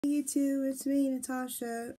Hey YouTube, it's me,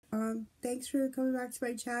 Natasha. Thanks for coming back to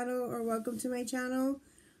my channel, or welcome to my channel.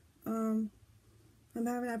 I'm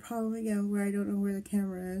having that problem again where I don't know where the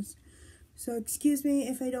camera is. So excuse me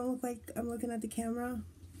if I don't look like I'm looking at the camera.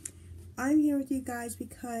 I'm here with you guys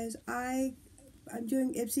because I'm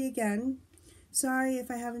doing Ipsy again. Sorry if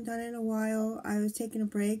I haven't done it in a while. I was taking a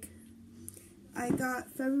break. I got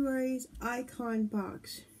February's icon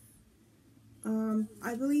box.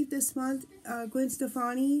 I believe this month, Gwen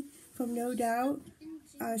Stefani from No Doubt,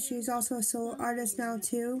 she's also a solo artist now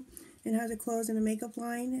too, and has a clothes and a makeup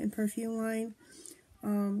line and perfume line.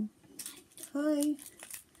 Hi.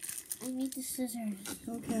 I need the scissors.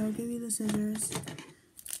 Okay, I'll give you the scissors.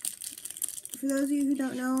 For those of you who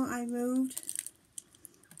don't know, I moved,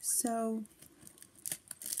 so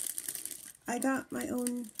I got my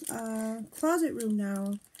own closet room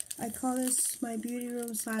now. I call this my beauty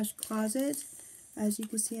room / closet. As you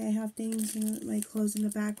can see, I have things in my clothes in the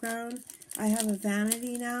background. I have a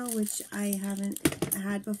vanity now, which I haven't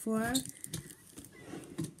had before.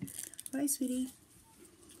 Bye, sweetie.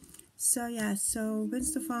 So yeah, so Gwen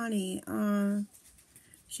Stefani,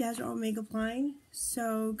 she has her own makeup line.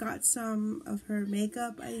 So got some of her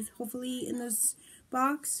makeup, hopefully in this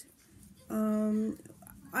box. Icon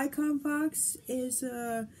box is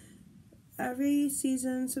every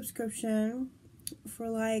season subscription for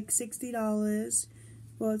like $60.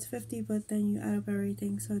 Well, it's $50, but then you add up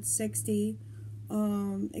everything, so it's $60.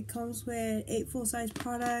 It comes with 8 full-size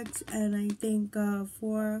products and I think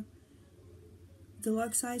 4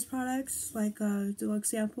 deluxe size products, like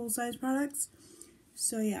deluxe sample size products.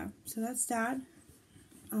 So yeah, so that's that.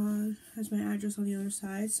 Has my address on the other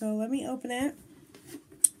side. So let me open it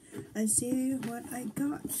and see what I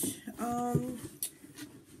got.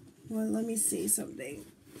 Well, let me see something.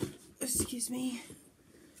 Excuse me.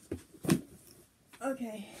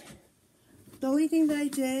 Okay. The only thing that I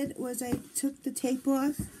did was I took the tape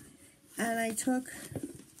off and I took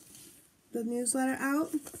the newsletter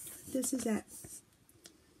out. This is it.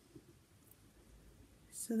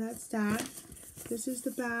 So that's that. This is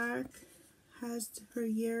the back. Has her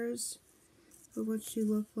years of what she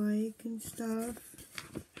looked like and stuff.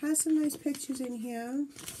 Has some nice pictures in here.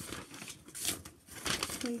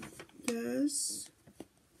 Like this.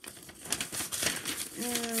 I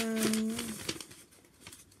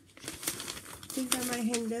think I might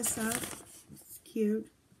hang this up. It's cute.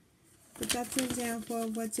 But that's an example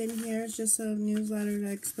of what's in here. It's just a newsletter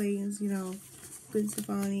that explains, you know, Gwen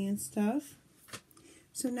Stefani and stuff.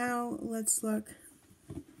 So now let's look.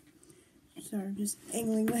 Sorry, I'm just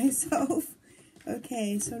angling myself.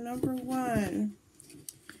 Okay, so number 1.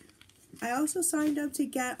 I also signed up to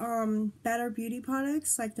get better beauty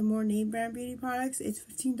products, like the more name brand beauty products. It's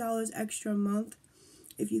 $15 extra a month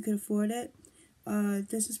if you can afford it.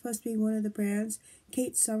 This is supposed to be one of the brands.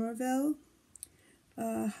 Kate Somerville.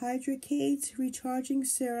 Hydrate Recharging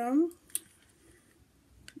Serum.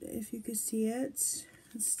 If you could see it.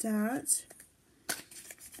 It's that.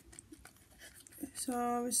 So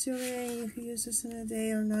I'm assuming you can use this in a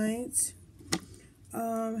day or night.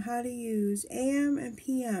 How to use. AM and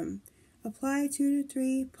PM. Apply 2 to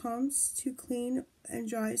 3 pumps to clean and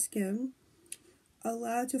dry skin.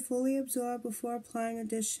 Allow to fully absorb before applying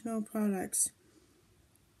additional products.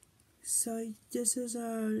 So this is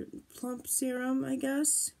a plump serum, I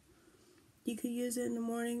guess. You could use it in the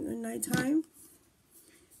morning or nighttime.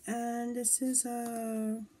 And this is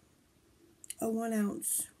a 1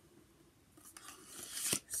 ounce.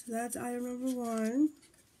 So that's item number 1.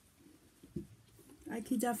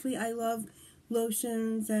 I love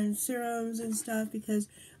lotions and serums and stuff because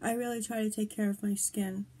I really try to take care of my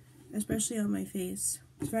skin, especially on my face.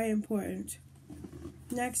 It's very important.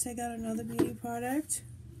 Next, I got another beauty product.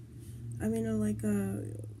 I mean,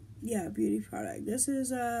 beauty product. This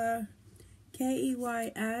is a Keys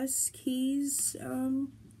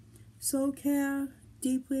Soul Care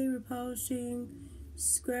Deeply Replenishing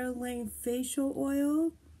Square Length Facial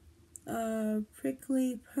Oil.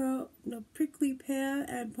 Prickly pear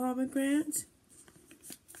and pomegranate.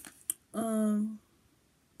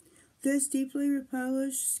 This deeply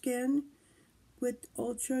replenished skin with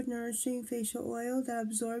ultra nourishing facial oil that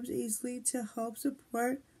absorbs easily to help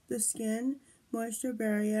support the skin moisture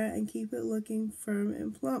barrier and keep it looking firm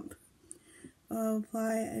and plump.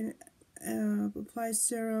 Apply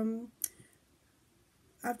serum.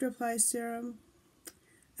 After apply serum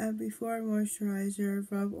and before moisturizer,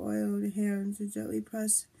 rub oiled hands and gently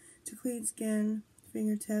press to clean skin,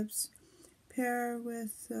 fingertips. Pair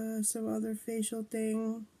with some other facial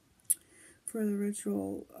thing for the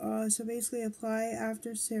ritual. So basically apply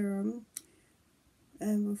after serum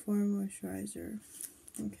and before moisturizer.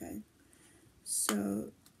 Okay.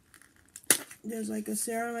 So there's like a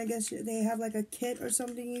serum. I guess they have like a kit or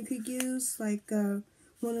something you could use, like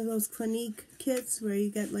one of those Clinique kits where you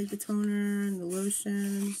get like the toner and the lotion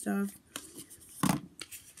and stuff.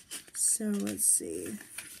 So let's see.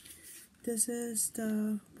 This is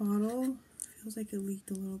the bottle. Feels like it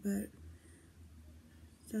leaked a little bit.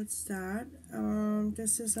 That's that.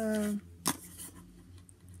 This is a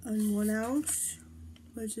 1 ounce,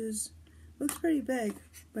 which looks pretty big,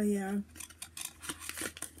 but yeah.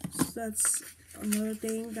 So that's another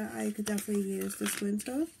thing that I could definitely use this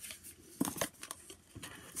winter.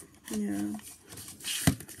 Yeah.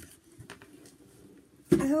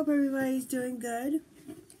 I hope everybody's doing good.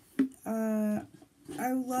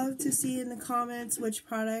 I would love to see in the comments which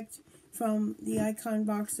product from the icon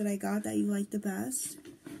box that I got that you like the best.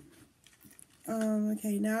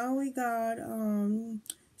 Okay, now we got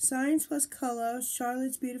Science Plus Color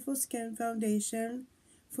Charlotte's Beautiful Skin Foundation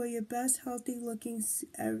for your best healthy looking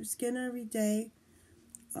skin every day.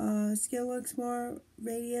 Skin looks more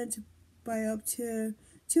radiant by up to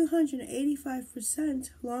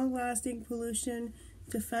 285% long-lasting pollution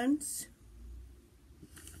defense.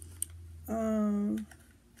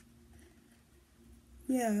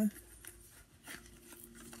 Yeah.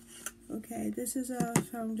 Okay, this is a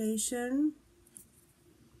foundation.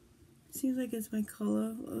 Seems like it's my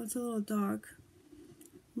color. Oh, it's a little dark.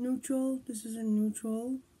 Neutral. This is a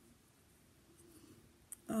neutral.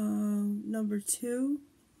 Number 2,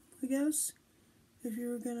 I guess. If you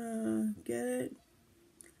were gonna get it.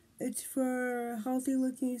 It's for healthy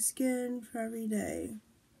looking skin for every day.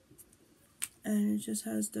 And it just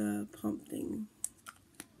has the pump thing.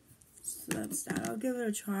 So that's that. I'll give it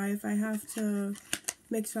a try. If I have to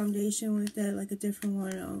mix foundation with it, like a different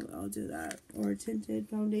one, I'll do that. Or a tinted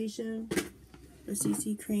foundation or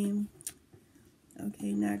CC cream.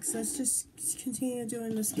 Okay, next, let's just continue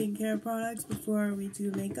doing the skincare products before we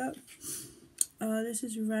do makeup. This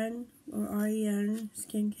is REN, or REN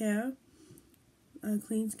Skincare,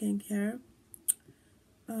 Clean Skincare.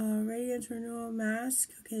 Radiance Renewal Mask.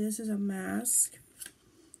 Okay, this is a mask.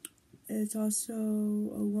 It's also a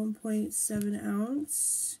 1.7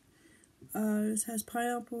 ounce. This has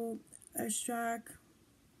pineapple extract,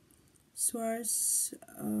 source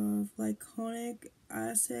of glycolic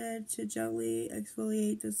acid to gently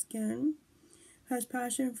exfoliate the skin. Has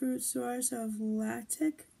passion fruit, source of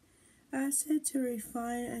lactic acid to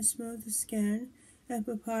refine and smooth the skin. And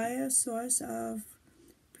papaya, source of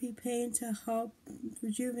pain to help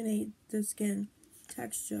rejuvenate the skin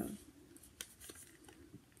texture.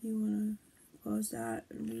 You want to pause that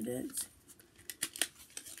and read it.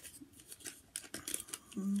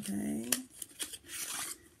 Okay.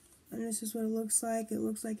 And this is what it looks like. It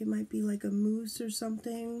looks like it might be like a mousse or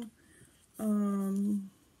something.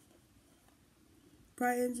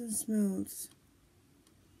 Brightens and smooths.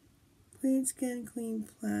 Clean skin, clean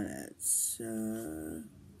planet.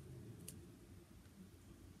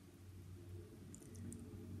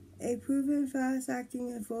 A proven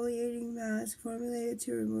fast-acting exfoliating mask formulated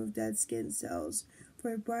to remove dead skin cells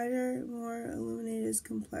for a brighter, more illuminated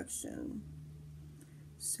complexion.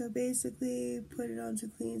 So basically, put it onto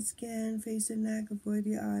clean skin, face and neck, avoid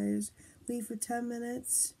the eyes. Leave for 10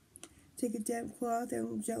 minutes. Take a damp cloth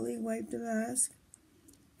and gently wipe the mask.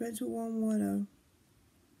 Rinse with warm water.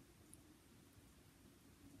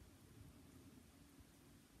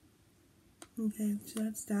 Okay, so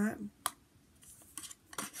that's that.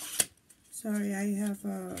 Sorry, I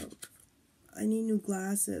need new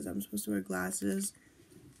glasses. I'm supposed to wear glasses.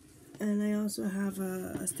 And I also have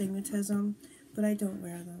astigmatism, but I don't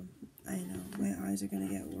wear them. I know, my eyes are going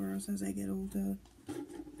to get worse as I get older.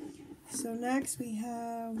 So next we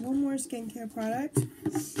have one more skincare product.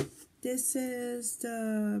 This is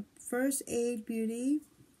the First Aid Beauty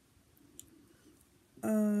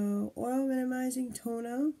Oil Minimizing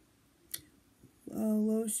Toner.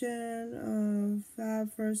 Lotion,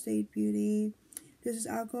 Fab First Aid Beauty. This is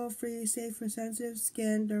alcohol-free, safe for sensitive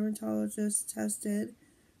skin, dermatologist tested,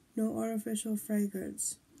 no artificial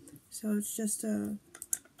fragrance. So it's just a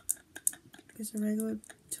regular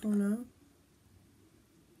toner.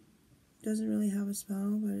 Doesn't really have a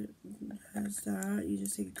smell, but it has that. You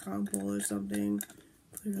just take a cotton ball or something,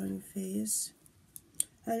 put it on your face.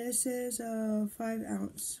 And this is 5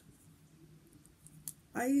 ounce.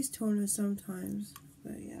 I use toner sometimes,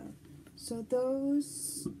 but yeah. So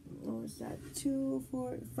those, what was that? 2,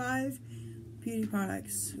 4, 5 beauty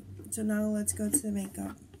products. So now let's go to the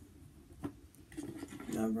makeup.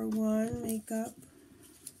 Number 1, makeup.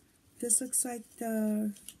 This looks like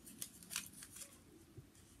the,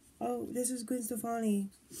 oh, this is Gwen Stefani.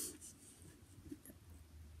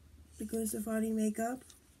 The Gwen Stefani makeup.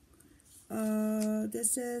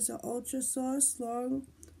 This is an Ultra Sauce Long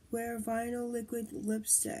Wear Vinyl Liquid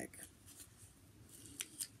Lipstick.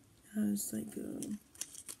 Has like the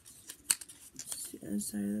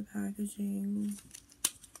inside of the packaging.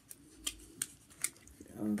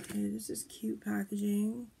 Okay, this is cute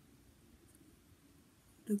packaging.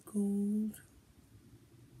 The gold.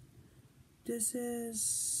 This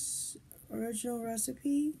is Original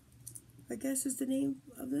Recipe, I guess is the name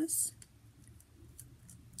of this.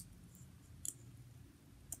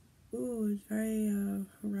 Ooh, it's very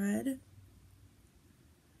red.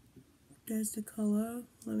 There's the color.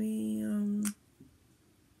 Let me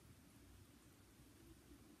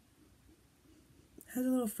has a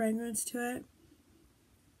little fragrance to it.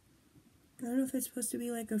 I don't know if it's supposed to be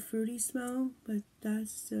like a fruity smell, but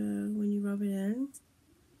that's when you rub it in.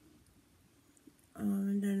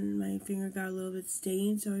 And then my finger got a little bit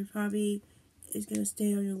stained, so it probably is going to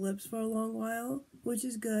stay on your lips for a long while, which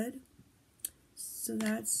is good. So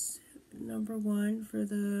that's number one for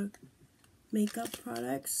the makeup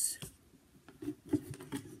products.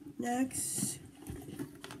 Next,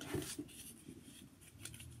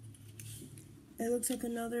 it looks like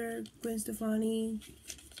another Gwen Stefani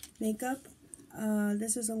makeup.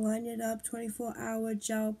 This is a Line It Up 24-hour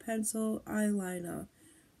gel pencil eyeliner.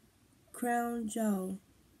 Crown gel.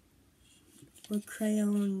 Or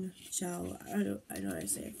crayon gel. I know how to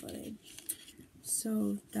say it funny.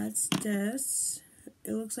 So that's this.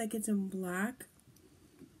 It looks like it's in black.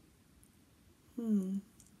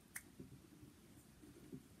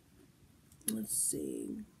 Let's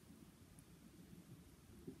see.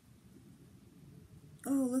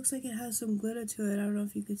 Oh, it looks like it has some glitter to it. I don't know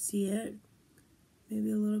if you could see it.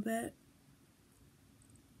 Maybe a little bit.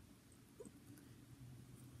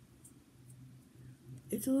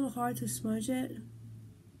 It's a little hard to smudge it.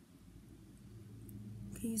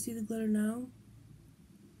 Can you see the glitter now?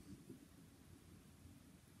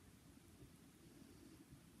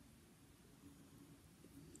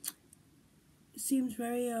 It seems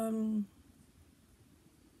very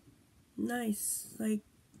nice. Like,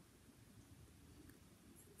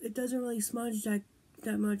 it doesn't really smudge that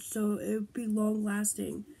much, so it would be long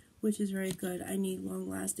lasting, which is very good. I need long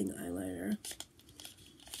lasting eyeliner.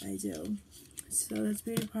 I do. So that's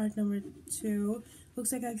beauty product number 2.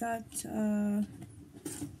 Looks like I got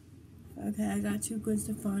I got 2 Gwen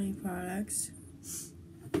Stefani products.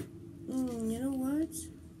 You know what?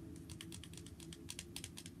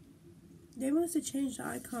 They must have changed the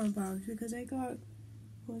icon box, because I got,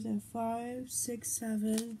 what was that, 5, 6,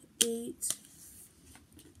 7, 8.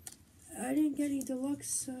 I didn't get any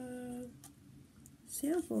deluxe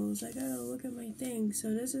samples. I gotta look at my thing.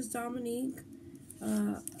 So this is Dominique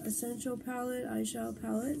Essential Palette, Eyeshadow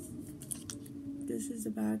Palette. This is the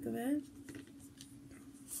back of it.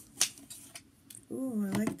 Ooh,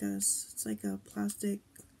 I like this. It's like a plastic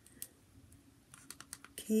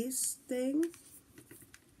case thing.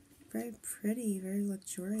 Very pretty, very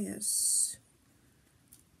luxurious.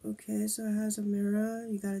 Okay, so it has a mirror.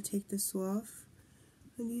 You gotta take this off.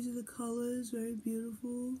 And these are the colors, very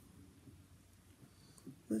beautiful.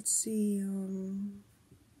 Let's see,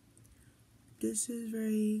 this is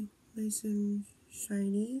very nice and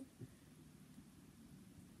shiny.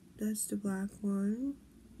 That's the black one.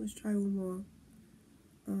 Let's try one more.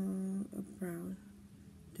 A brown.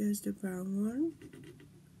 There's the brown one.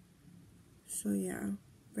 So yeah,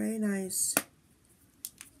 very nice.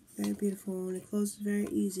 Very beautiful, and it closes very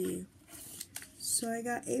easy. So I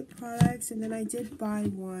got 8 products, and then I did buy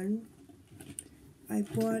one. I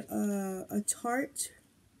bought a Tarte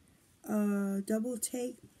double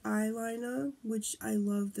take eyeliner, which I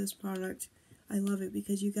love this product. I love it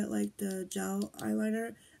because you get like the gel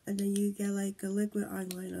eyeliner, and then you get like a liquid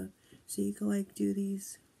eyeliner, so you can like do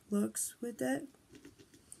these looks with it.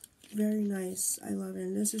 Very nice. I love it.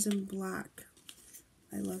 And this is in black.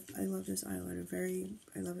 I love this eyeliner.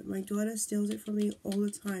 I love it. My daughter steals it from me all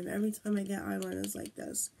the time. Every time I get eyeliners like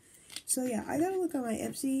this. So yeah, I gotta look at my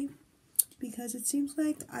Ipsy, because it seems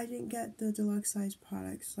like I didn't get the deluxe size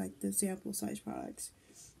products, like the sample size products.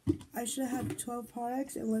 I should have had 12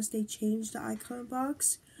 products unless they changed the icon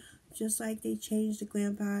box, just like they changed the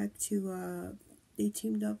glam bag to they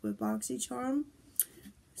teamed up with BoxyCharm.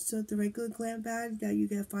 So the regular glam bag that you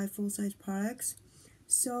get 5 full size products.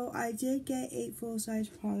 So I did get 8 full-size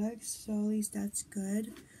products, so at least that's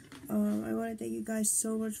good. I want to thank you guys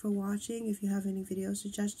so much for watching. If you have any video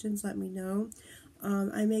suggestions, let me know.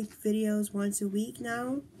 I make videos once a week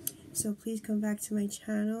now, so please come back to my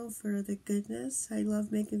channel for the goodness. I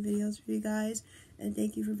love making videos for you guys, and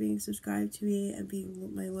thank you for being subscribed to me and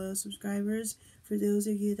being my loyal subscribers. For those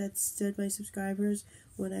of you that stood my subscribers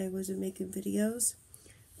when I wasn't making videos,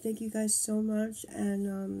 Thank you guys so much,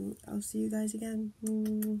 and I'll see you guys again.